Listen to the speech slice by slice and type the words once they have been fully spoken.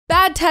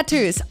Bad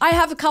tattoos. I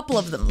have a couple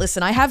of them.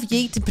 Listen, I have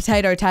yeet and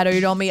potato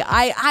tattooed on me.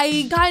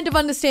 I kind of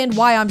understand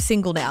why I'm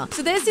single now.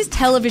 So there's this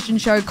television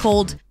show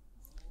called...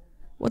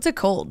 What's it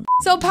called?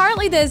 So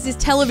apparently there's this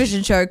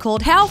television show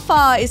called How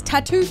Far is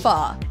Tattoo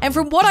Far? And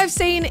from what I've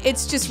seen,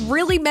 it's just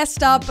really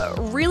messed up,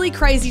 really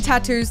crazy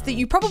tattoos that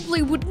you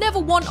probably would never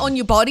want on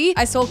your body.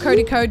 I saw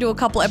Cody Co do a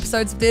couple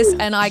episodes of this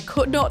and I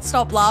could not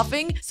stop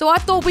laughing. So I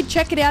thought we'd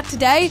check it out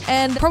today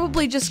and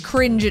probably just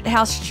cringe at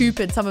how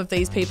stupid some of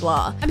these people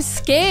are. I'm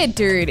scared,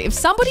 dude. If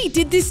somebody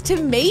did this to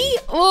me,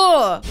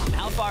 ugh.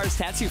 How Far is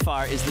Tattoo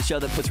Far is the show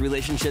that puts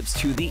relationships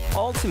to the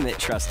ultimate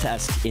trust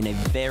test in a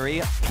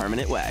very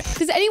permanent way.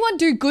 Does anyone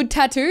do good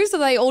tattoos or are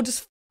they all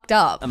just fucked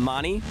up?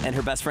 Amani and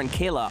her best friend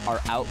Kayla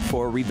are out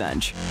for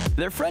revenge.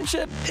 Their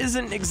friendship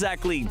isn't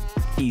exactly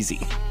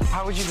easy.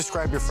 How would you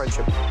describe your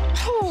friendship?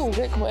 Oh,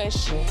 good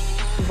question.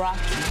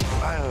 Rocky.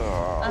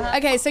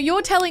 Okay, so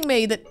you're telling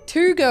me that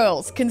two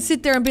girls can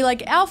sit there and be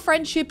like, our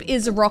friendship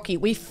is rocky.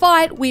 We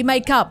fight, we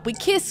make up, we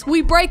kiss,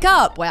 we break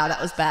up. Wow,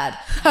 that was bad.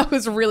 That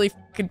was really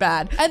fucking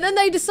bad. And then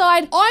they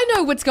decide, I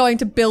know what's going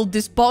to build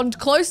this bond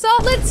closer.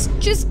 Let's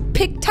just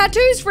pick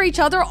tattoos for each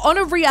other on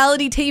a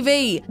reality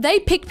TV. They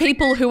pick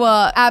people who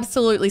are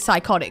absolutely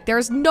psychotic. There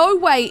is no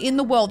way in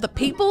the world that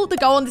people that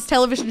go on this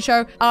television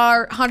show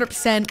are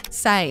 100%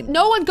 sane.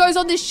 No one goes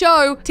on this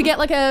show to get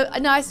like a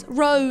nice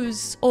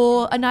rose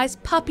or a nice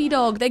puppy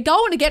dog. They're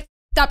going to get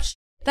up.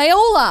 They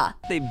all are.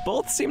 They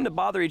both seem to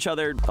bother each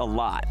other a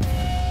lot.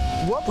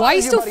 Why are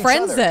you still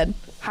friends then?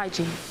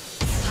 Hygiene.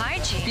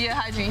 Hygiene? Yeah,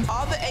 hygiene.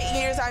 All the 8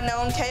 years I've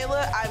known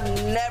Kayla, I've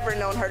never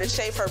known her to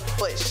shave her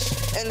bush.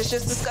 And it's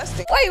just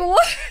disgusting. Wait,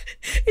 what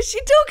is she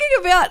talking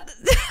about?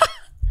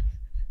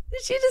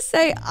 Did she just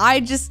say,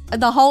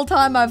 the whole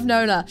time I've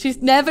known her,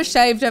 she's never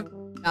shaved her.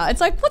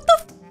 It's like, what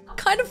the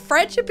kind of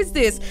friendship is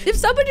this? If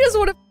somebody doesn't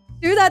want to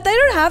do that, they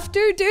don't have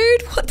to,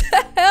 dude. What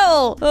the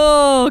hell?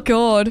 Oh,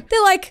 God.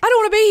 They're like, I don't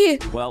want to be here.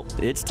 Well,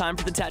 it's time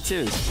for the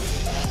tattoos.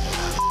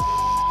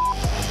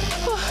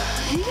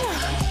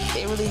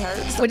 It really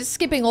hurts. We're just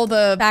skipping all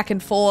the back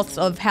and forth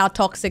of how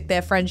toxic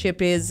their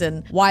friendship is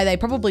and why they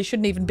probably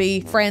shouldn't even be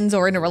friends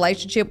or in a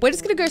relationship. We're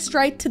just gonna go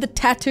straight to the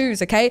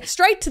tattoos, okay?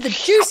 Straight to the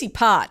juicy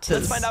part.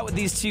 Let's find out what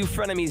these two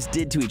frenemies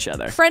did to each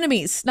other.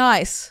 Frenemies,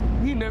 nice.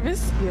 You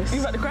nervous? Yes.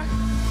 You about to cry?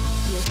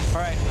 Yes.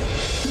 All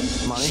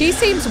right. Money. She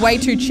seems way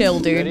too chill,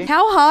 dude.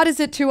 How hard is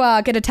it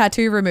to get a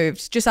tattoo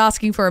removed? Just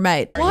asking for a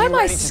mate. Why am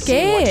I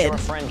scared? What your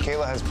friend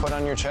Kayla has put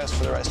on your chest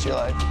for the rest of your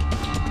life?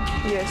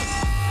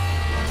 Yes.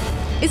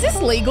 Is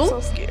this legal?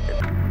 So scared.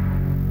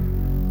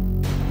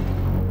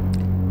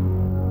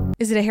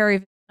 Is it a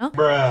hairy vagina?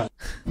 Bruh.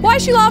 Why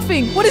is she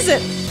laughing? What is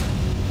it?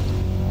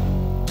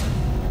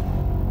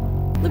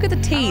 Look at the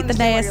teeth, the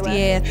nasty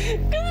air.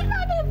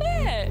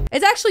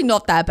 It's actually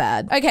not that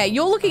bad. Okay,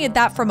 you're looking at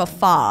that from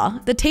afar.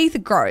 The teeth are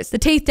gross. The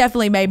teeth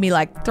definitely made me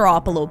like throw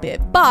up a little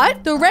bit.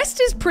 But the rest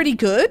is pretty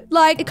good.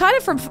 Like, it kind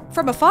of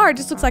from afar, it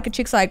just looks like a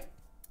chick's like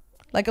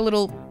a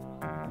little...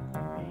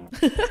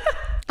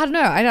 I don't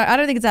know. I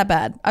don't think it's that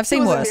bad. I've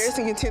seen worse. It was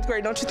embarrassing in 10th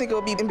grade. Don't you think it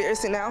would be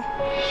embarrassing now?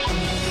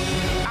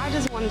 I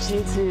just wanted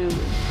you to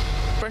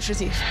brush your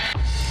teeth.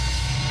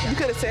 You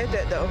could have said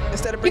that though,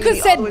 instead of You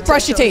bringing could have me all the way said to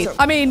brush the your show. teeth.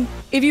 I mean,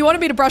 if you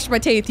wanted me to brush my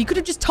teeth, you could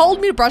have just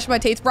told me to brush my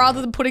teeth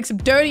rather than putting some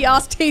dirty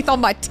ass teeth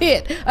on my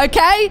tit,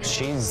 okay?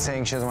 She's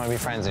saying she doesn't want to be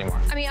friends anymore.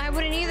 I mean, I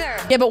wouldn't either.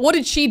 Yeah, but what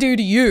did she do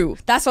to you?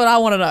 That's what I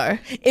want to know.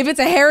 If it's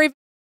a hairy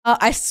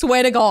I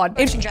swear to God,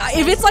 if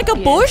it's like a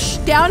bush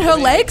down her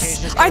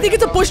legs, I think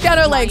it's a bush down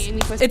her legs.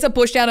 It's a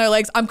bush down her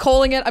legs. I'm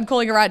calling it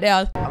right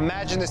now.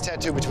 Imagine this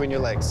tattoo between your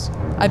legs.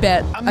 I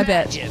bet. They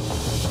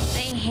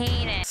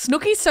hate it.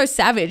 Snooki's so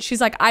savage. She's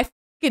like, I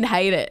fucking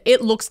hate it.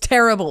 It looks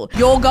terrible.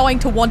 You're going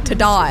to want to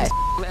die.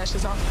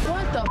 Lashes off.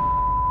 What the?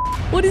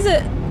 What is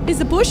it?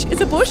 Is it bush?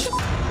 Is it bush?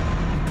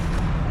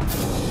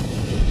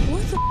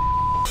 What the?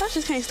 I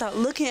just can't stop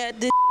looking at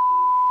this.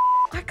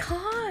 I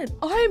can't.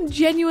 I'm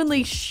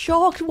genuinely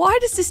shocked. Why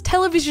does this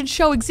television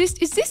show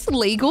exist? Is this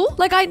legal?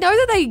 Like, I know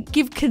that they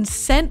give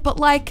consent, but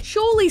like,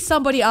 surely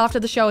somebody after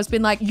the show has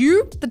been like,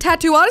 you, the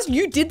tattoo artist,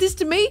 you did this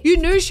to me? You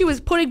knew she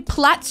was putting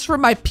plaits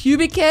from my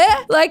pubic hair?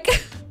 Like,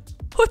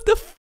 what the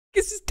f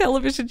is this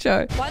television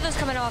show? Why are those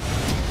coming off?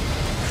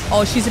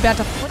 Oh, she's about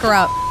to fuck her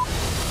up.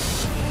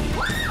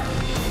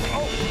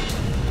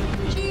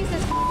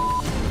 Jesus.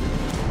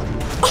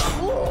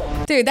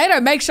 Dude, they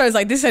don't make shows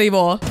like this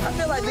anymore. I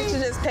feel like this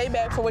is just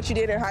payback for what you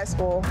did in high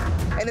school.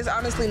 And it's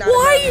honestly not Why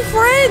are enough. you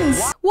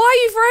friends? Why are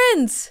you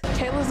friends?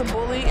 Kayla's a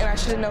bully and I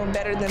should have known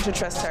better than to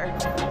trust her.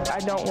 I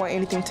don't want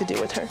anything to do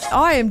with her.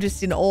 I am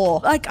just in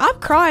awe. Like, I'm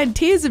crying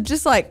tears of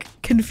just like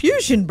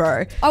confusion,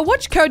 bro. I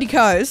watched Cody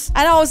Co's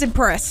and I was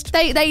impressed.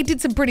 They did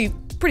some pretty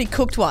pretty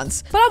cooked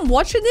ones. But I'm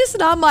watching this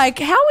and I'm like,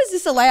 how is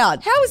this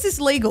allowed? How is this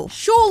legal?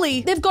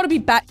 Surely they've got to be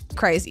bat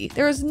crazy.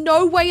 There is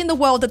no way in the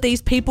world that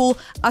these people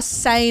are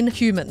sane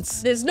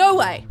humans. There's no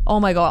way. Oh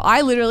my God.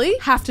 I literally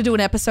have to do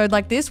an episode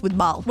like this with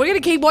Mal. We're going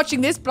to keep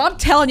watching this, but I'm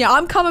telling you,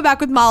 I'm coming back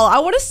with Mal. I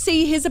want to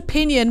see his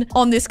opinion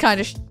on this kind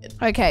of shit.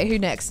 Okay, who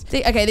next?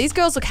 Okay, these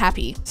girls look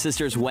happy.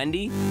 Sisters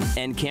Wendy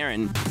and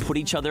Karen put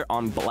each other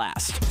on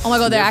blast. Oh my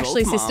God, they're They're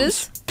actually both moms.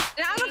 sisters?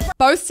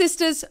 Both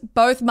sisters,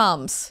 both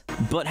mums.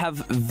 But have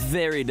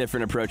very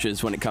different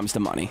approaches when it comes to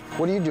money.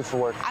 What do you do for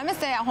work? I'm a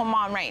stay-at-home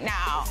mom right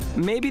now.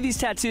 Maybe these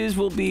tattoos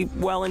will be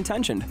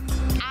well-intentioned.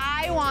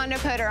 I want to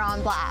put her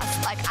on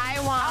blast. Like, I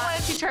want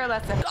to teach her a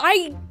lesson.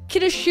 I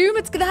can assume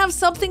it's gonna have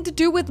something to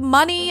do with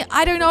money.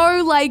 I don't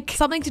know, like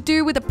something to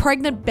do with a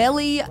pregnant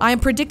belly. I am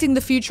predicting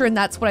the future and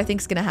that's what I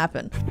think is gonna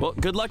happen. Well,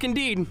 good luck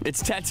indeed.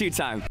 It's tattoo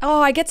time. Oh,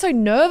 I get so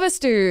nervous,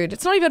 dude.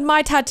 It's not even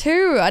my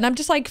tattoo and I'm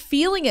just like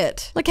feeling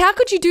it. Like, how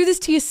could you do this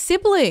to your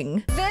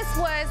sibling? This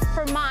was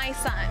for my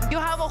son. You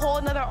have a whole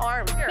another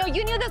arm. No,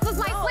 you knew this was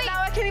my sleeve.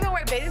 Now I can't even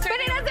wear bathing suits. But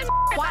it doesn't.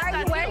 Why are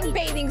you wearing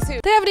bathing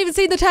suits? They haven't even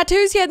seen the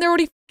tattoos yet and they're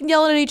already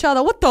yelling at each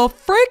other. What the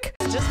frick?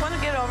 Just want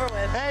to get over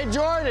with. Hey,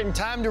 Jordan,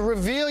 time to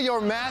reveal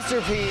your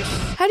masterpiece.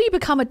 How do you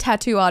become a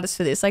tattoo artist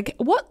for this? Like,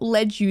 what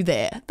led you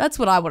there? That's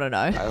what I want to know.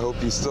 I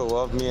hope you still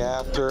love me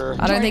after.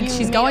 I don't think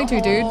she's going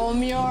to, dude.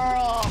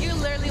 Mural. You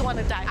literally want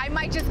to die. I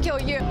might just kill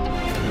you.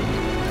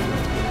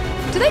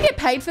 Do they get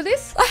paid for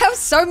this? I have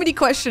so many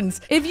questions.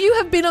 If you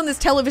have been on this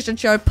television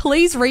show,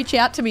 please reach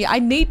out to me. I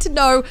need to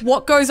know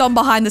what goes on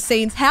behind the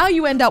scenes, how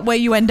you end up where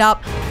you end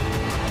up.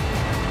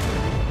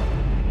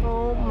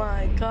 Oh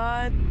my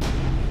God.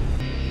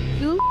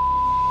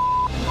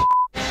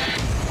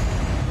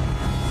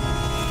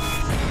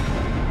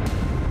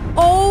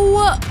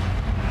 Oh,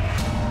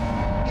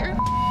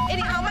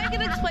 Eddie, how am I going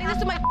to explain this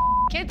to my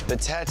kids? The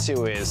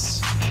tattoo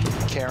is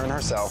Karen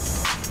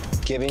herself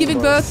giving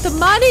birth to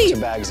money. to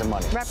bags of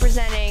money.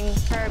 Representing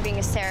her being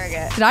a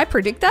surrogate. Did I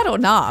predict that or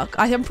not?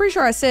 I'm pretty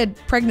sure I said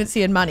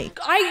pregnancy and money.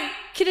 I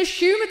can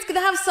assume it's going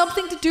to have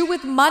something to do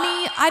with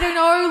money. I don't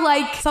know,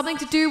 like something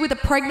to do with a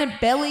pregnant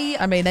belly.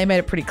 I mean, they made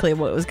it pretty clear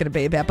what it was going to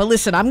be about. But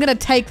listen, I'm going to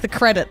take the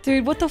credit.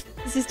 Dude, what the f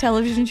is this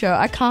television show?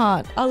 I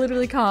can't. I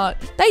literally can't.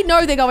 They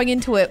know they're going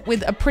into it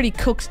with a pretty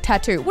cooked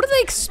tattoo. What do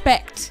they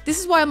expect? This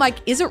is why I'm like,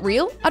 is it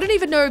real? I don't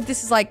even know if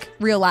this is like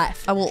real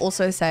life. I will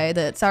also say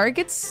that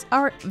surrogates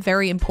are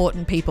very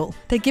important people.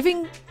 They're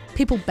giving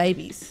people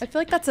babies. I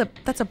feel like that's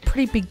a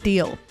pretty big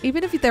deal.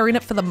 Even if they're in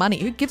it for the money,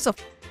 who gives a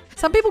f?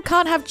 Some people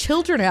can't have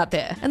children out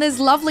there. And there's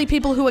lovely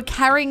people who are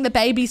carrying the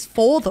babies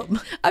for them.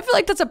 I feel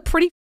like that's a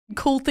pretty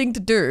cool thing to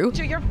do.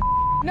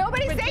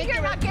 Nobody's saying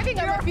you're not giving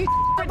them a future.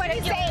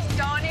 Nobody's saying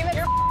don't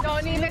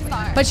even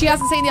start. But she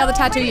hasn't seen the other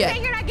tattoo Nobody's yet.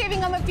 saying you're not giving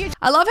them a future.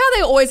 I love how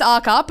they always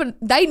arc up and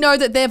they know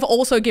that they've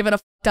also given a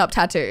f***ed up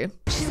tattoo.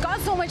 She's got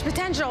so much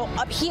potential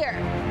up here.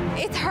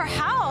 It's her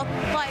health.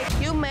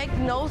 Like, you make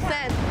no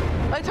sense.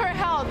 It's her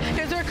health.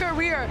 It's her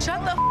career.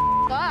 Shut the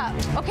up.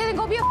 Okay, then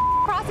go be a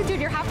prostitute.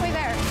 You're halfway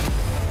there.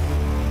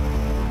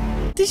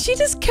 Did she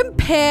just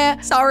compare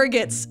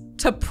surrogates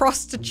to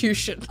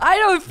prostitution? I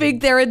don't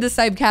think they're in the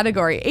same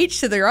category.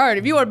 Each to their own.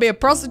 If you want to be a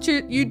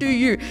prostitute, you do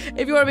you.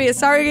 If you want to be a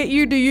surrogate,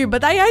 you do you.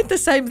 But they ain't the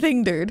same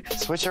thing, dude.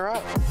 Switch her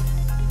up.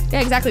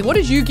 Yeah, exactly. What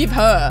did you give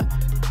her?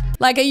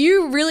 Like, are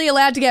you really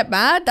allowed to get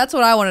mad? That's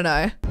what I want to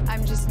know.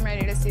 I'm just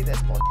ready to see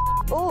this bull.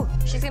 Ooh,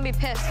 she's gonna be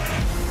pissed.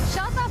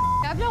 Shut the f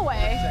up. No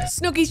way.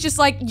 Snooki's just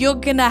like, you're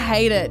gonna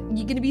hate it.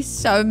 You're gonna be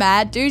so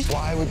mad, dude.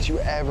 Why would you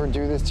ever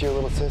do this to your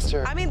little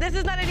sister? I mean, this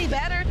is not any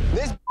better.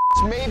 This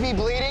may be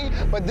bleeding,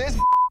 but this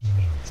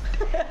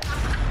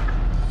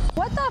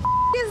What the f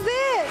is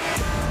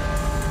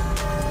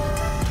this?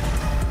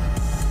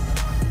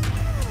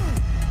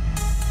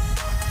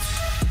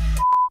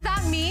 Is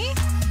that me?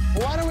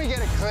 Why don't we get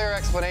a clear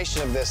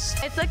explanation of this?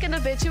 It's like an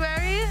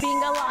obituary.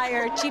 Being a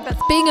liar, cheap as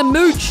Being a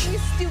mooch. you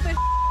stupid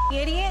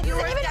idiot. You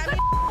isn't even a good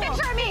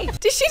picture of me.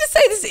 Did she just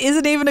say this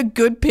isn't even a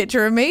good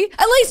picture of me?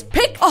 At least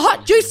pick a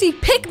hot, juicy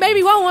pick.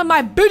 Maybe one where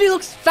my booty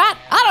looks fat.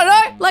 I don't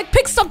know. Like,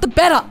 pick something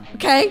better,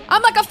 okay?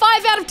 I'm like a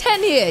 5 out of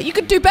 10 here. You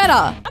could do better.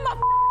 I'm a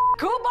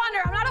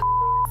couponer. I'm not a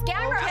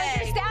scammer. Okay.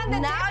 Understand the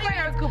Now difference.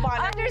 you're a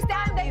couponer.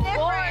 Understand the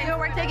Before, difference. you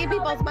were taking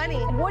people's money.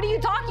 What are you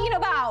talking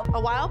about? A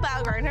while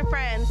back, her and her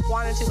friends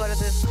wanted to go to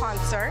this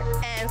concert,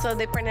 and so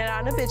they printed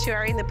out an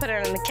obituary and they put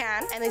it in a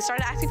can, and they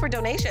started asking for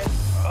donations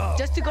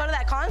just to go to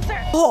that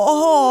concert.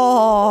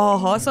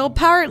 Oh, so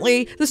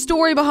apparently the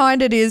story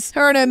behind it is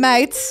her and her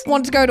mates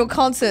wanted to go to a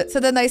concert. So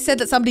then they said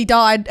that somebody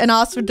died and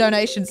asked for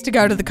donations to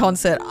go to the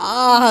concert.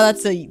 Ah,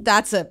 that's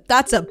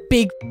a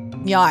big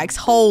yikes.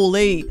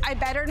 Holy. I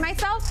bettered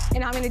myself,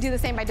 and I'm going to do the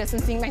same by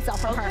distancing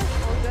myself from her.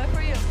 Well, good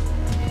for you.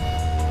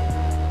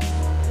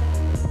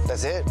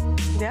 That's it.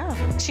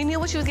 Yeah. She knew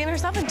what she was getting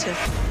herself into.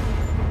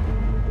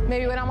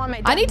 Maybe when I'm on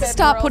my I need to deathbed,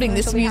 start we're all putting going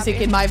this to be music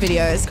happy. in my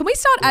videos. Can we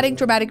start adding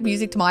dramatic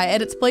music to my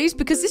edits, please?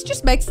 Because this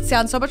just makes it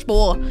sound so much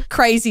more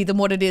crazy than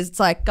what it is. It's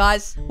like,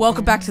 guys,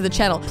 welcome back to the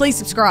channel. Please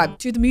subscribe.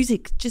 Do the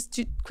music. Just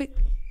do quick.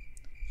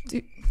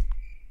 Do.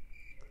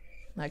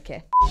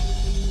 Okay.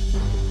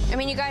 I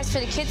mean, you guys, for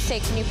the kids'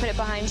 sake, can you put it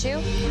behind you?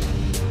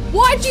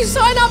 Why'd you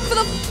sign up for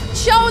the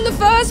show in the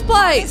first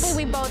place?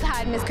 We both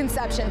had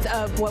misconceptions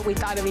of what we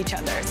thought of each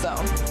other, so.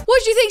 What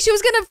did you think? She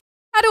was gonna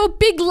do a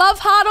big love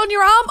heart on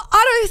your arm?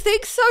 I don't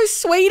think so,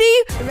 sweetie.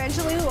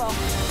 Eventually we will.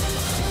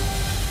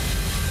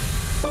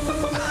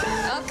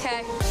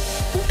 Okay.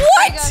 What?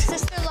 There you go,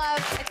 sister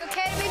love. It's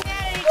okay to be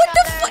mad at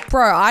each other.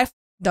 Bro, I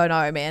don't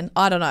know, man.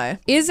 I don't know.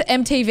 Is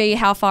MTV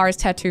How Far Is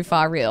Tattoo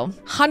Far real?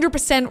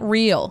 100%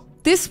 real.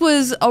 This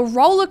was a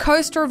roller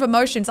coaster of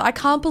emotions. I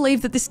can't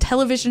believe that this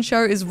television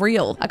show is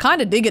real. I kind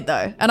of dig it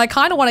though, and I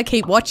kind of want to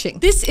keep watching.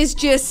 This is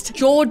just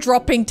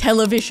jaw-dropping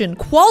television,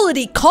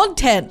 quality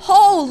content.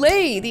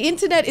 Holy, the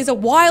internet is a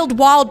wild,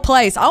 wild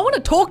place. I want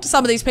to talk to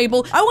some of these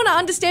people. I want to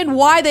understand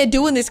why they're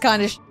doing this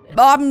kind of shit.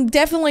 I'm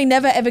definitely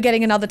never ever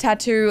getting another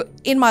tattoo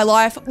in my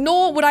life,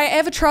 nor would I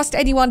ever trust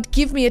anyone to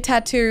give me a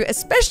tattoo,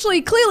 especially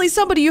clearly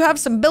somebody you have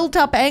some built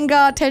up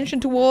anger,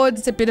 tension towards.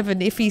 It's a bit of an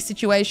iffy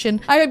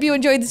situation. I hope you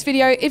enjoyed this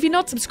video. If you're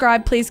not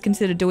subscribed, please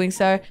consider doing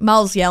so.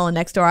 Mul's yelling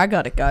next door. I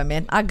gotta go,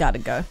 man. I gotta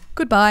go.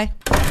 Goodbye.